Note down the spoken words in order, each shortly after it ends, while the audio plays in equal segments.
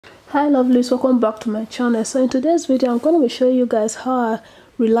Hi lovelies, welcome back to my channel. So in today's video I'm going to be showing you guys how I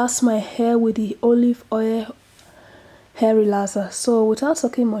relax my hair with the olive oil hair relaxer. So without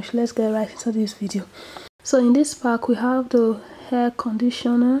talking much, let's get right into this video. So in this pack we have the hair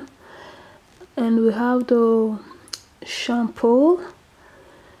conditioner and we have the shampoo,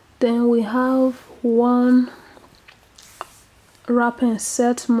 then we have one wrapping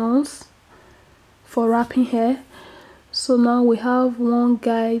set mousse for wrapping hair. So now we have one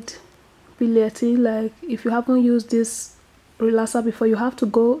guide billet. Like if you haven't used this relaxer before, you have to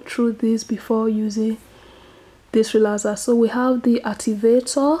go through this before using this relaxer. So we have the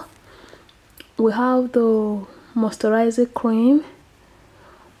activator, we have the moisturizing cream,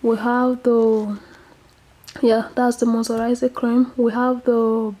 we have the that's the moisturizing cream, we have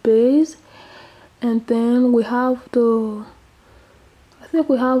the base, and then we have the I think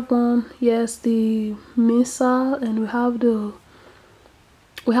we have one, yes, the missile, and we have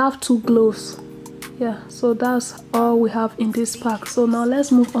two gloves. Yeah, so that's all we have in this pack. So now let's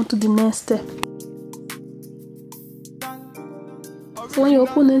move on to the next step. So when you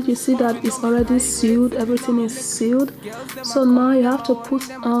open it, you see that it's already sealed, everything is sealed. So now you have to put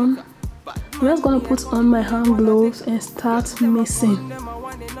on, I'm just going to put on my hand gloves and start mixing.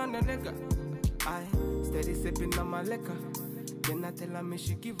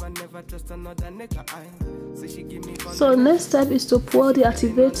 So next step is to pour the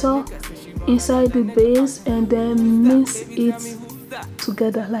activator inside the base and then mix it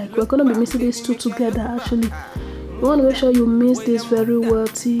together. Like we're going to be mixing these two together actually. You want to make sure you mix this very well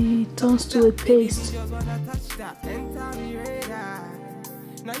till it turns to a paste.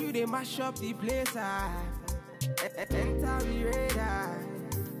 Now you dey mash up the place.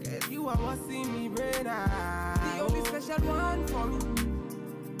 You are watching me brain. The only special one for me.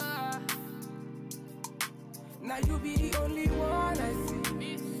 Now you be the only one I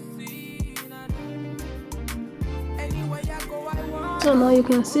see. Anywhere I go, I want. So now you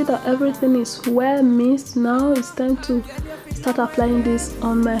can see that everything is well mixed. Now it's time to start applying this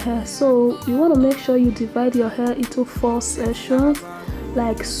on my hair. So you want to make sure you divide your hair into 4 sections,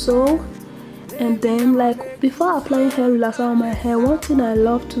 like so. And then, like before applying hair relaxer on my hair, one thing I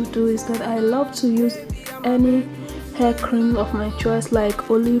love to do is that I love to use any hair cream of my choice, like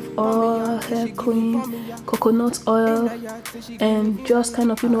olive oil, hair cream, coconut oil, and just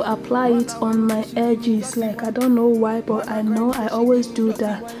kind of, apply it on my edges. Like I don't know why, but I know I always do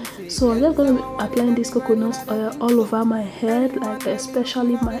that. So I'm just going to be applying this coconut oil all over my head, like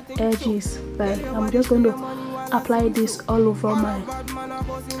especially my edges. Like I'm just going to apply this all over my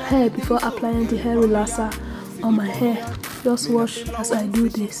hair before applying the hair relaxer on my hair. Just watch as I do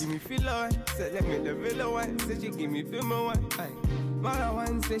this.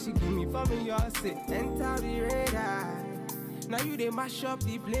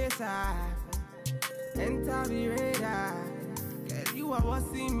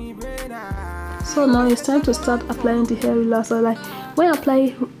 So now it's time to start applying the hair relaxer. Like when you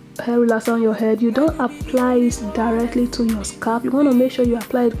apply hair relaxer on your head, you don't apply it directly to your scalp. You want to make sure you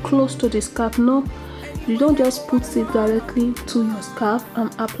apply it close to the scalp. No, you don't just put it directly to your scalp.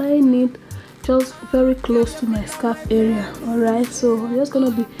 I'm applying it just very close to my scalp area. Alright, so I'm just gonna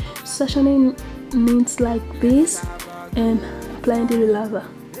be sectioning it like this and applying the relaxer.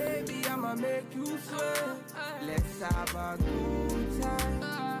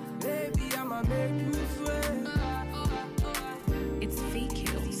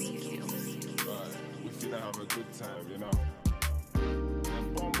 Have a good time, you know.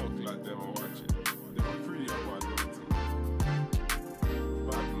 And bomb like them are watching. They are free about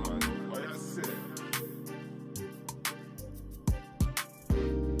bad man, what I say.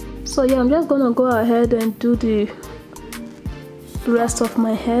 So yeah, I'm just gonna go ahead and do the rest of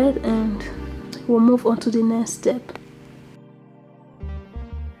my head and we'll move on to the next step.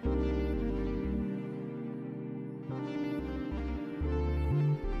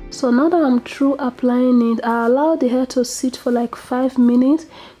 So now that I'm through applying it, I allow the hair to sit for like 5 minutes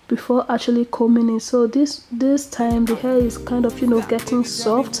before actually combing it. So this time the hair is kind of getting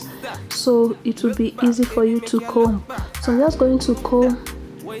soft, so it will be easy for you to comb. So I'm just going to comb,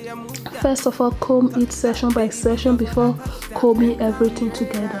 first of all comb each section by section before combing everything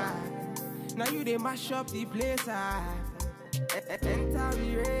together. Now you dey mash up the place.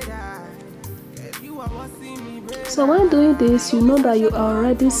 So when doing this, you know that you are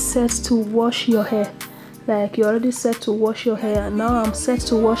already set to wash your hair. Like you're already set to wash your hair. Now I'm set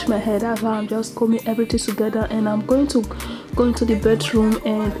to wash my hair. That's why I'm just combing everything together, and I'm going to go into the bedroom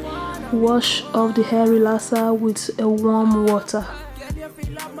and wash off the hair relaxer with a warm water.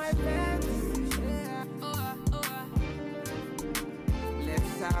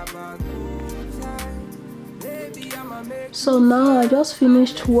 So now I just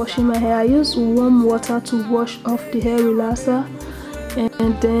finished washing my hair. I used warm water to wash off the hair relaxer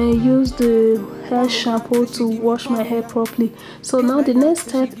and then use the hair shampoo to wash my hair properly. So now the next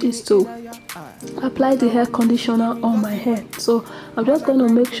step is to apply the hair conditioner on my hair. So I'm just going to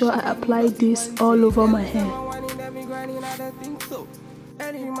make sure I apply this all over my hair.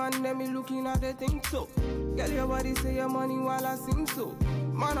 Any man let me looking at the thing so. Girl, your body say your money while I sing so.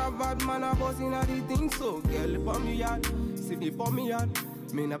 Man a bad man a bossing at the thing so. Girl, pon me yard, see me pon me yard.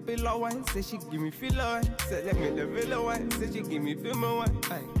 Me na pillow wine, say she give me filler wine. Say let me the villa wine, say she give me film wine.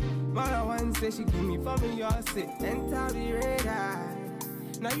 Aye. Man a wine, say she give me for me yard. Say enter the radar.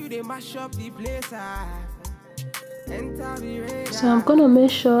 Now you they mash up the place. So I'm gonna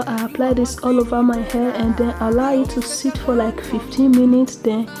make sure I apply this all over my hair and then allow it to sit for like 15 minutes,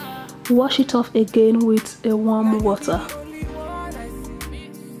 then wash it off again with a warm water.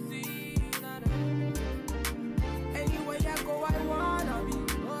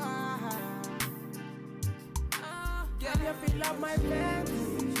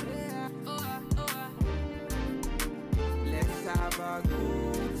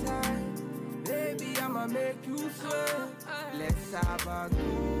 I'ma make you sweat. Let's have a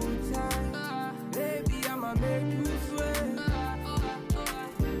good time. Baby, I'ma make you sweat.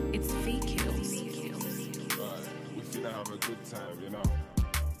 It's fake kills. Right, we finna have a good time, you know.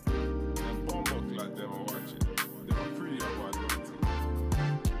 And Bombuck like them are watching. They're pretty bad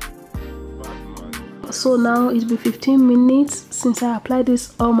man. So now it's been 15 minutes since I applied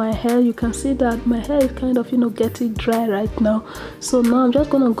this on my hair. You can see that my hair is kind of, getting dry right now. So now I'm just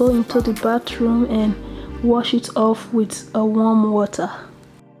gonna go into the bathroom and wash it off with a warm water.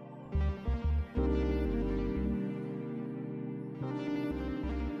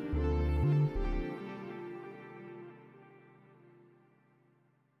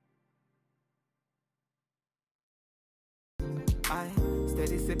 I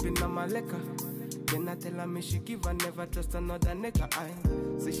steady sipping on my liquor. Then I tell her me she give her never trust another nigga. I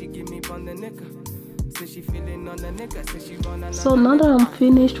say she give me on the nigga. Say she feeling on the nigga. Say she run another. So now that I'm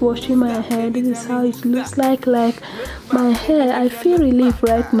finished washing my hair, this is how it looks like my hair. I feel relief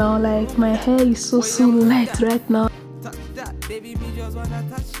right now. Like my hair is so light right now. Touch that, baby, me just wanna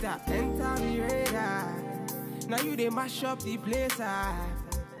touch that. Enter the radar. Now you they mash up the place. Enter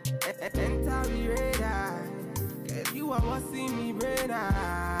the radar. Girl, you are what see me brain.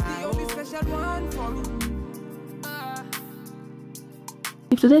 The only special one for me.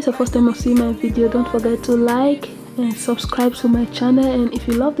 If today is your first time of seeing my video, don't forget to like and subscribe to my channel. And if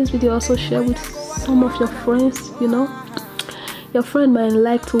you love this video, also share with some of your friends. Your friend might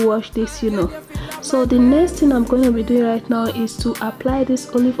like to watch this. So the next thing I'm going to be doing right now is to apply this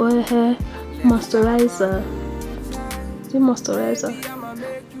olive oil hair moisturizer.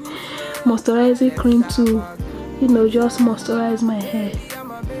 Moisturizing cream to just moisturize my hair.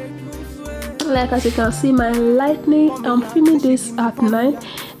 Like as you can see, my lightning, I'm filming this at night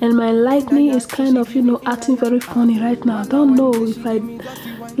and my lightning is kind of acting very funny right now. I don't know if I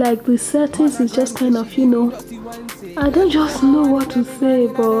like the settings is just kind of I don't just know what to say,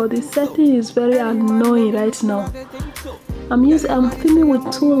 but the setting is very annoying right now. I'm filming with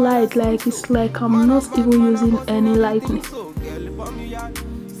two lights, like it's like I'm not even using any lightning.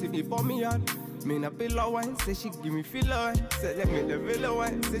 Me na pillow wine, say she give me filler wine. Say let me the villa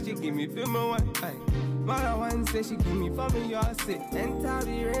wine, say she give me film wine. Aye. Mara wine, say she give me for me yard. Say enter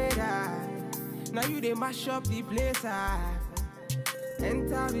the radar. Now you they mash up the place.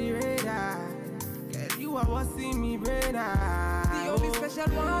 Enter the radar. Girl, you are what see me brain. The only special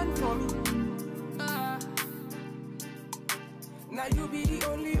one for me. Now you be the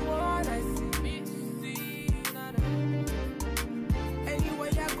only one I see. Anywhere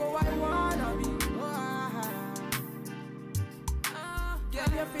I go, I wanna be.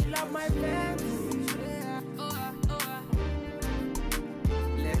 Girl, you feel like my fantasy.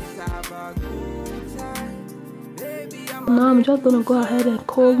 Let's have a good time. Baby, Now I'm just gonna go ahead and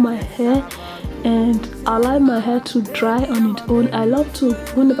comb my hair and allow my hair to dry on its own. I love to,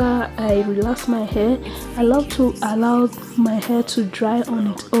 whenever I relax my hair, I love to allow my hair to dry on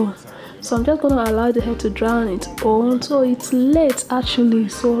its own. So I'm just gonna allow the hair to dry on its own. So it's late actually,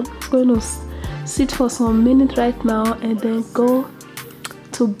 so it's going to sit for some minutes right now and then go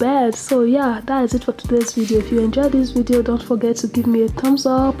to bed. So yeah, that is it for today's video. If you enjoyed this video, don't forget to give me a thumbs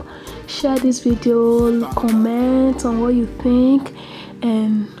up, share this video, comment on what you think,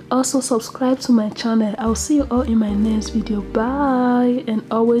 and also subscribe to my channel. I'll see you all in my next video. Bye, and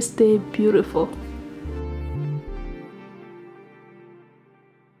always stay beautiful.